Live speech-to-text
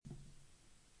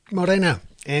Morena,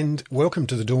 and welcome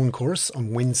to the Dawn Chorus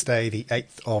on Wednesday the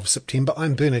 8th of September.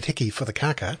 I'm Bernard Hickey for the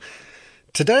Kaka.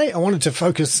 Today I wanted to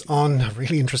focus on a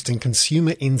really interesting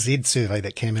consumer NZ survey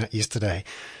that came out yesterday,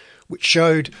 which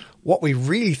showed what we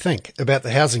really think about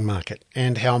the housing market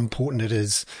and how important it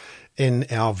is in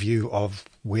our view of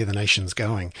where the nation's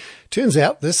going. Turns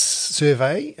out this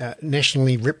survey,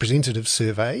 nationally representative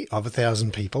survey of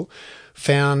 1,000 people,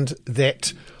 found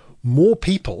that more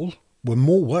people were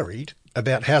more worried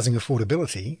about housing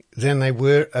affordability than they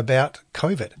were about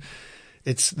COVID.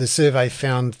 The survey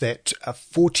found that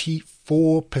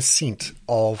 44%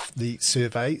 of the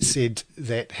survey said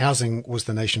that housing was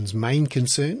the nation's main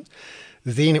concern.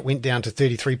 Then it went down to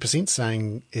 33%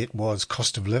 saying it was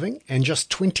cost of living, and just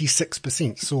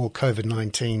 26% saw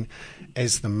COVID-19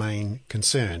 as the main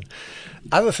concern.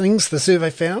 Other things the survey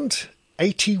found: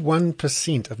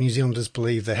 81% of New Zealanders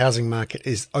believe the housing market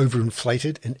is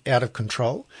overinflated and out of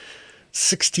control.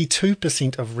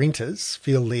 62% of renters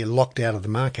feel they're locked out of the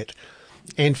market,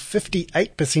 and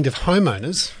 58% of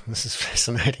homeowners, this is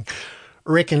fascinating,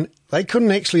 reckon they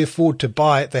couldn't actually afford to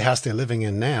buy the house they're living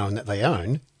in now and that they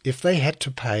own if they had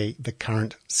to pay the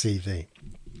current CV.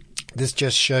 This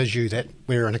just shows you that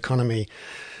we're an economy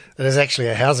that is actually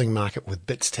a housing market with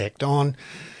bits tacked on.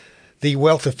 The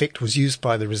wealth effect was used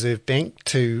by the Reserve Bank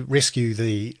to rescue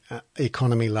the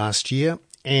economy last year,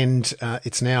 and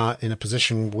it's now in a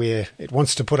position where it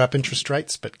wants to put up interest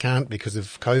rates but can't because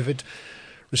of COVID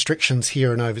restrictions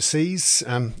here and overseas.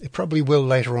 It probably will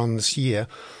later on this year,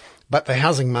 but the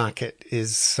housing market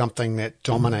is something that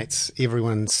dominates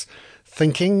everyone's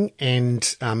thinking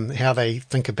and how they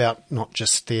think about not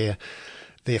just their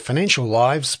financial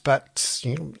lives, but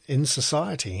in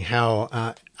society,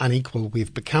 how unequal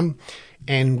we've become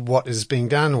and what is being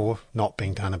done or not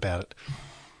being done about it.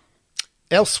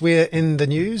 Elsewhere in the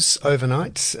news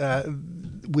overnight,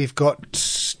 we've got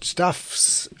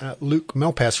Luke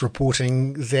Malpass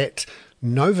reporting that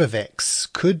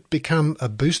Novavax could become a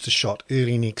booster shot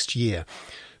early next year.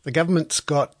 The government's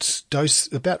got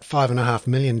about 5.5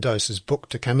 million doses booked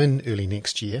to come in early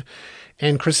next year,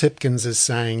 and Chris Hipkins is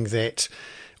saying that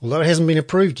although it hasn't been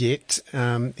approved yet,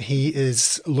 he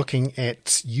is looking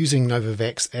at using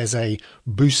Novavax as a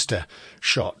booster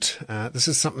shot. This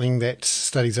is something that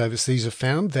studies overseas have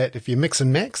found, that if you mix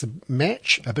and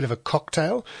match a bit of a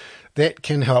cocktail, that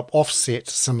can help offset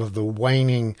some of the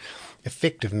waning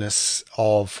effectiveness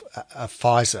of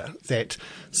Pfizer, that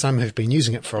some who've been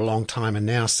using it for a long time are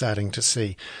now starting to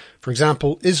see. For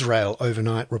example, Israel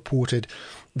overnight reported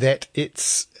that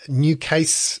its new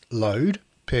case load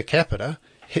per capita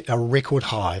hit a record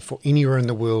high for anywhere in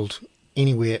the world,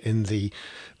 anywhere in the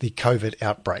COVID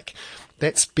outbreak.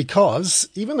 That's because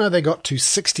even though they got to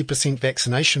 60%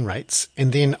 vaccination rates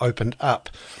and then opened up,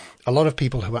 a lot of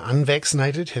people who are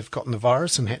unvaccinated have gotten the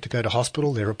virus and had to go to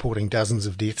hospital. They're reporting dozens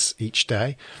of deaths each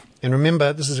day. And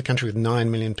remember, this is a country with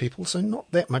 9 million people, so not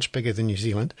that much bigger than New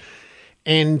Zealand.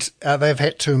 And they've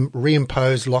had to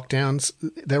reimpose lockdowns.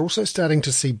 They're also starting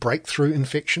to see breakthrough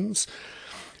infections.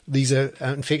 These are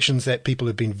infections that people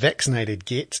who've been vaccinated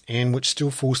get and which still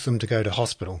force them to go to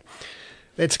hospital.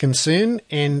 That's a concern,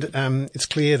 and it's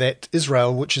clear that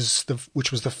Israel, which was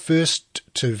the first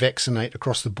to vaccinate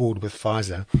across the board with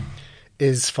Pfizer,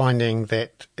 is finding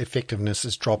that effectiveness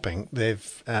is dropping.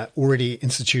 They've already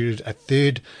instituted a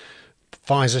third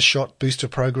Pfizer shot booster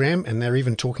program, and they're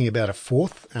even talking about a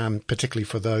fourth, particularly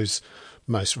for those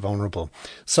most vulnerable.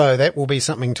 So that will be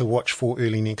something to watch for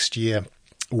early next year,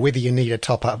 whether you need a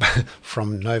top-up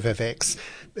from Novavax.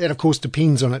 That, of course,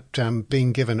 depends on it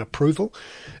being given approval.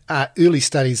 Early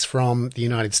studies from the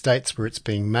United States where it's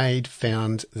being made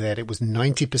found that it was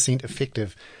 90%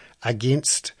 effective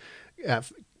against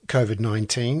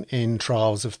COVID-19 in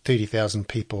trials of 30,000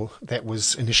 people. That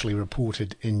was initially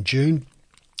reported in June,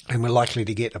 and we're likely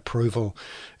to get approval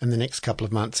in the next couple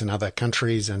of months in other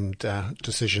countries, and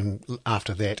decision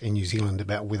after that in New Zealand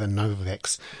about whether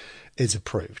Novavax is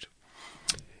approved.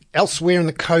 Elsewhere in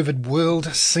the COVID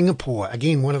world, Singapore,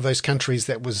 again, one of those countries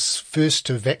that was first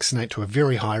to vaccinate to a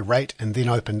very high rate and then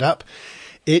opened up,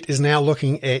 it is now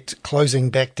looking at closing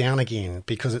back down again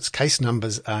because its case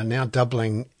numbers are now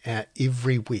doubling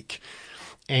every week.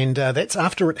 And that's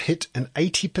after it hit an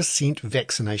 80%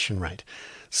 vaccination rate.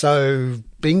 So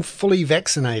being fully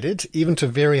vaccinated, even to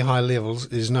very high levels,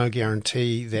 is no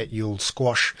guarantee that you'll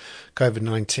squash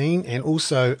COVID-19. And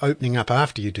also opening up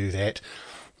after you do that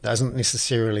doesn't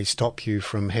necessarily stop you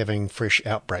from having fresh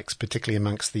outbreaks, particularly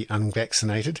amongst the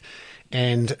unvaccinated,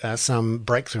 and some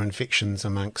breakthrough infections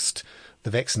amongst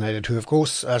the vaccinated, who of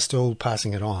course are still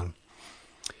passing it on.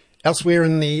 Elsewhere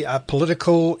in the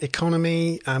political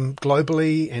economy,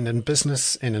 globally and in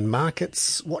business and in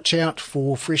markets, watch out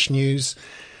for fresh news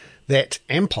that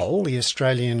Ampol, the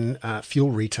Australian fuel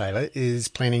retailer, is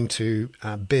planning to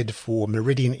bid for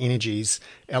Meridian Energy's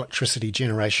electricity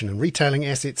generation and retailing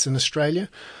assets in Australia.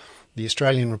 The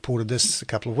Australian reported this a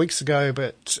couple of weeks ago,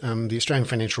 but the Australian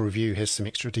Financial Review has some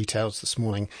extra details this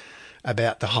morning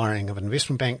about the hiring of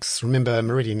investment banks. Remember,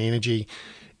 Meridian Energy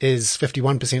is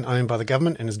 51% owned by the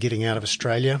government and is getting out of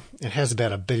Australia. It has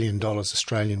about $1 billion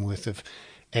Australian worth of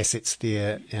assets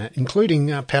there, including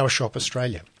PowerShop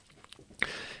Australia.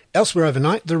 Elsewhere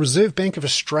overnight, the Reserve Bank of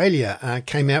Australia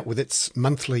came out with its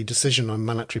monthly decision on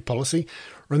monetary policy.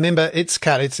 Remember, it's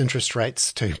cut its interest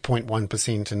rates to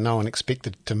 0.1% and no one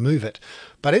expected to move it,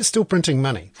 but it's still printing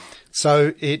money.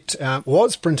 So it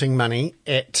was printing money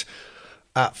at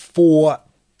 $4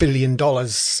 billion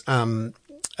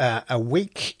a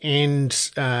week, and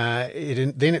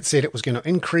then it said it was going to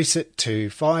increase it to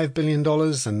 $5 billion,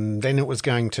 and then it was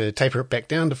going to taper it back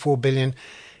down to $4 billion.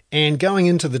 And going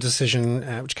into the decision,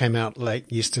 which came out late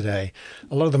yesterday,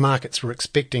 a lot of the markets were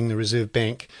expecting the Reserve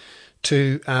Bank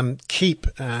to keep,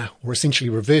 or essentially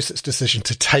reverse its decision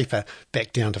to taper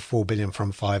back down to $4 billion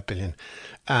from $5 billion.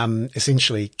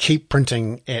 Essentially keep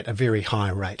printing at a very high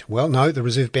rate. Well, no, the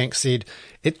Reserve Bank said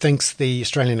it thinks the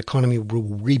Australian economy will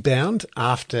rebound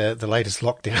after the latest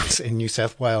lockdowns in New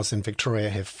South Wales and Victoria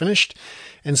have finished.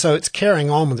 And so it's carrying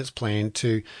on with its plan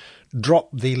to drop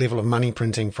the level of money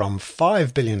printing from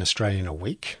 5 billion Australian a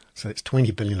week, so that's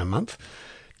 20 billion a month,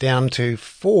 down to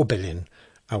 4 billion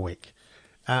a week.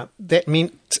 That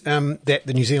meant that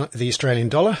the Australian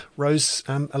dollar rose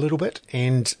a little bit,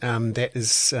 and that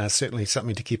is certainly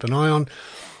something to keep an eye on.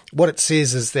 What it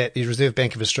says is that the Reserve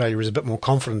Bank of Australia is a bit more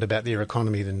confident about their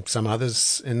economy than some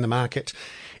others in the market,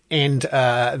 and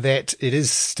that it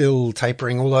is still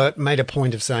tapering, although it made a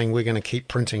point of saying we're going to keep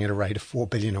printing at a rate of 4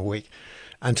 billion a week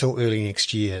until early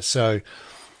next year. So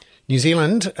New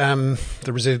Zealand,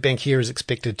 the Reserve Bank here is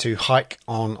expected to hike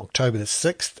on October the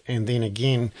 6th, and then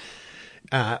again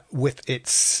with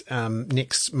its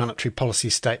next monetary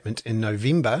policy statement in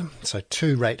November. So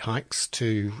 2 rate hikes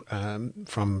from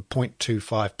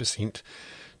 0.25%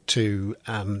 to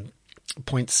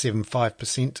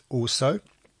 0.75% or so.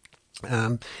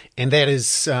 And that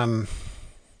is that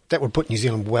would put New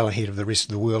Zealand well ahead of the rest of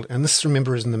the world. And this,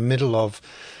 remember, is in the middle of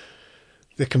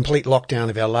the complete lockdown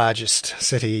of our largest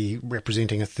city,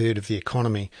 representing a third of the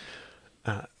economy.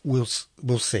 We'll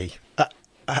see.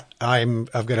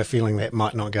 I've got a feeling that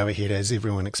might not go ahead as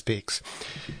everyone expects.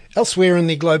 Elsewhere in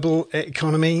the global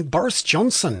economy, Boris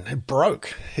Johnson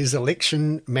broke his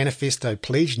election manifesto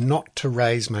pledge not to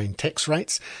raise main tax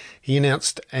rates. He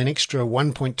announced an extra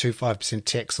 1.25%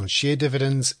 tax on share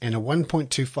dividends and a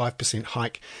 1.25%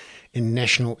 hike in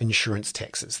national insurance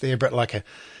taxes. They're a bit like a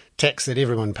tax that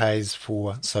everyone pays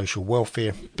for social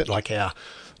welfare, a bit like our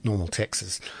normal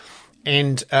taxes.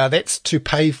 And that's to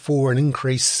pay for an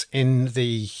increase in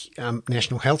the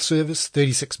National Health Service,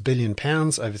 £36 billion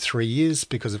over 3 years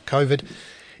because of COVID.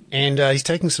 And he's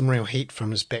taking some real heat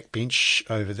from his backbench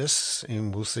over this,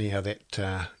 and we'll see how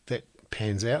that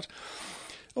pans out.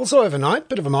 Also overnight,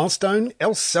 bit of a milestone,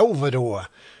 El Salvador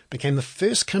became the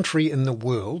first country in the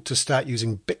world to start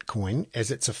using Bitcoin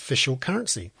as its official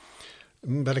currency.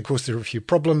 But of course, there are a few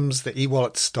problems. The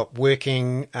e-wallets stopped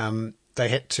working. They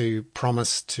had to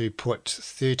promise to put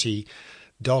 $30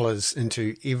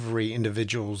 into every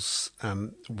individual's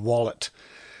wallet,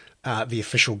 the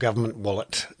official government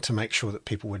wallet, to make sure that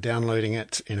people were downloading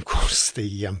it. And of course,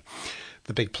 the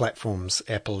big platforms,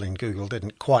 Apple and Google,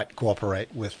 didn't quite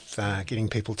cooperate with getting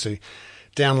people to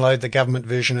download the government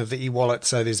version of the e-wallet.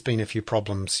 So there's been a few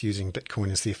problems using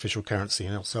Bitcoin as the official currency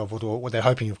in El Salvador. What they're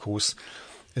hoping, of course,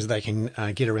 is they can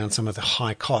get around some of the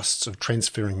high costs of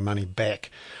transferring money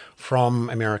back from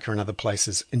America and other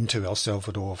places into El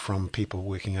Salvador from people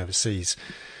working overseas.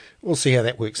 We'll see how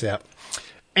that works out.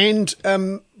 And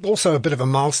also a bit of a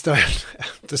milestone.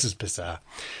 This is bizarre.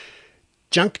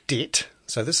 Junk debt.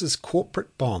 So this is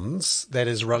corporate bonds that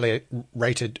is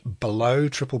rated below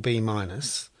BBB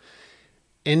minus.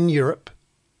 In Europe,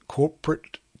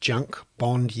 corporate junk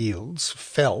bond yields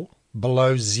fell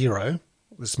below zero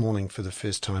this morning for the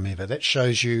first time ever. That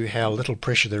shows you how little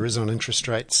pressure there is on interest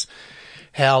rates,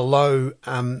 how low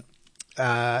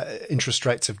interest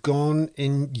rates have gone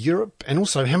in Europe, and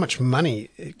also how much money,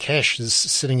 cash, is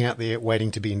sitting out there waiting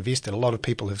to be invested. A lot of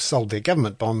people have sold their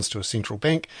government bonds to a central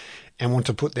bank and want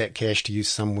to put that cash to use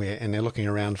somewhere, and they're looking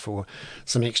around for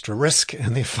some extra risk,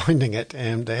 and they're finding it,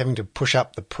 and they're having to push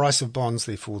up the price of bonds,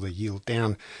 therefore the yield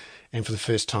down. And for the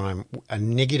first time, a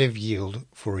negative yield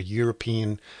for a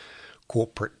European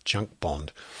corporate junk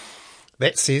bond.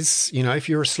 That says, if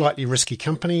you're a slightly risky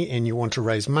company and you want to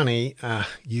raise money,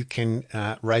 you can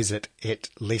raise it at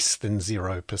less than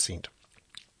 0%.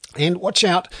 And watch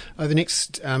out over the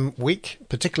next week,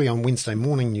 particularly on Wednesday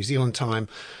morning, New Zealand time,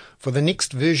 for the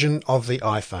next version of the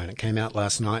iPhone. It came out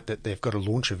last night that they've got a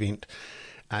launch event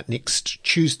next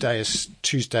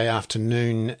Tuesday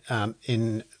afternoon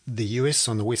in the US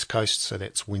on the West Coast, so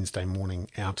that's Wednesday morning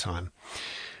our time.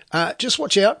 Just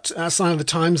watch out. Sign of the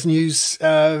Times news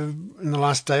in the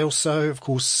last day or so. Of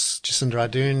course, Jacinda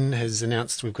Ardern has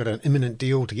announced we've got an imminent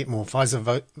deal to get more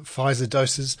Pfizer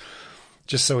doses,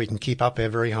 just so we can keep up our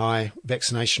very high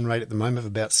vaccination rate at the moment of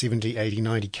about 70, 80,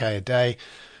 90k a day,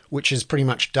 which is pretty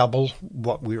much double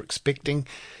what we were expecting.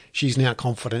 She's now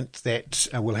confident that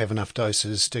we'll have enough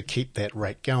doses to keep that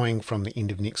rate going from the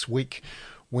end of next week,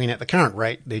 when at the current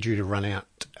rate they're due to run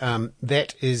out.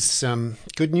 That is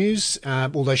good news,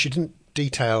 although she didn't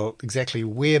detail exactly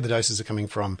where the doses are coming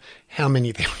from, how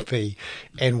many there would be,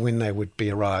 and when they would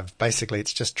be arrived. Basically,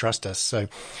 it's just trust us. So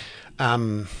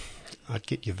I'd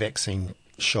get your vaccine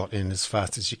shot in as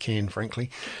fast as you can, frankly.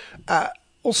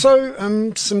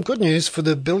 Also, some good news for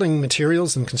the building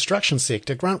materials and construction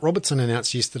sector. Grant Robertson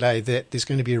announced yesterday that there's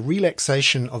going to be a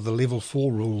relaxation of the Level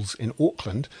 4 rules in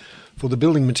Auckland for the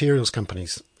building materials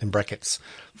companies, in brackets,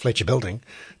 Fletcher Building,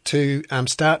 to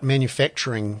start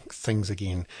manufacturing things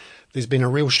again. There's been a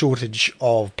real shortage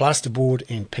of plasterboard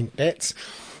and pink bats,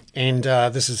 and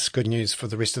this is good news for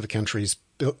the rest of the country's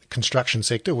construction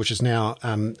sector, which is now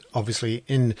obviously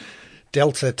in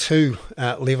Delta 2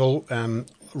 level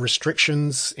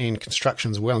restrictions, and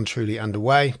construction's well and truly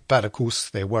underway. But of course,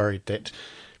 they're worried that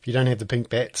if you don't have the pink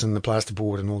bats and the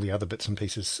plasterboard and all the other bits and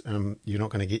pieces, you're not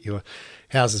going to get your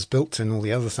houses built and all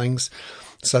the other things.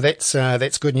 So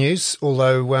that's good news.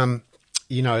 Although,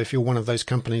 if you're one of those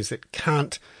companies that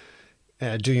can't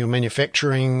do your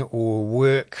manufacturing or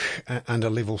work under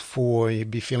Level 4, you'd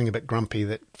be feeling a bit grumpy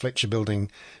that Fletcher Building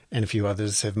and a few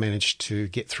others have managed to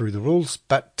get through the rules.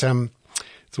 But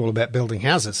it's all about building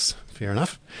houses. Fair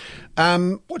enough.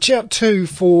 Watch out too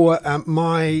for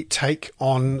my take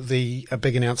on the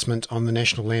big announcement on the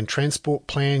National Land Transport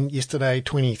Plan yesterday,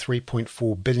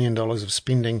 $23.4 billion of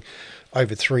spending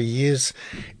over 3 years,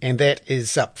 and that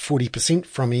is up 40%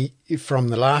 from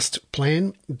the last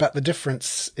plan. But the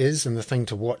difference is, and the thing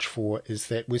to watch for, is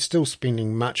that we're still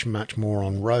spending much, much more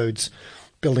on roads,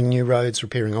 building new roads,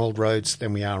 repairing old roads,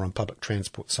 than we are on public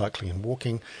transport, cycling and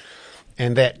walking.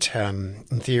 And that,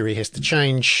 in theory, has to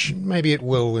change. Maybe it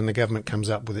will when the government comes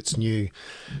up with its new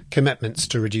commitments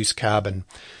to reduce carbon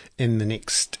in the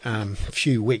next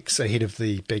few weeks ahead of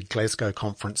the big Glasgow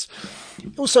conference.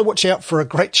 Also, watch out for a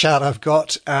great chart I've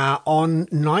got on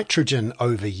nitrogen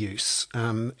overuse.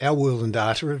 Our World in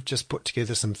Data have just put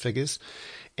together some figures,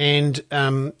 and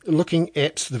looking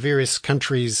at the various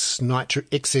countries'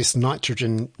 excess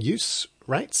nitrogen use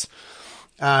rates.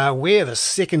 We're the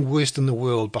second worst in the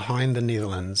world, behind the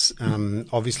Netherlands.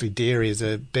 Obviously, dairy is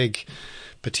a big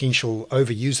potential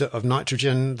overuser of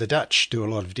nitrogen. The Dutch do a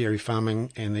lot of dairy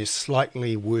farming, and they're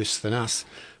slightly worse than us.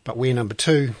 But we're number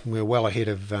 2. We're well ahead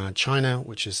of China,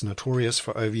 which is notorious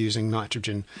for overusing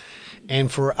nitrogen.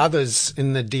 And for others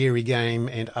in the dairy game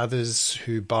and others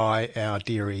who buy our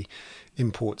dairy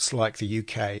imports like the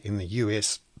UK and the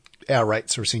US, our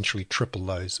rates are essentially triple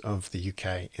those of the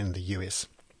UK and the US.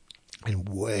 And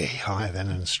way higher than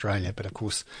in Australia, but of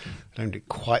course I don't do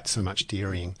quite so much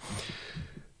dairying.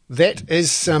 That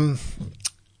is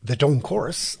the Dawn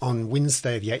Chorus on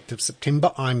Wednesday the 8th of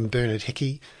September. I'm Bernard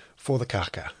Hickey for the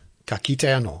Kaka. Ka kite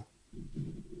anō.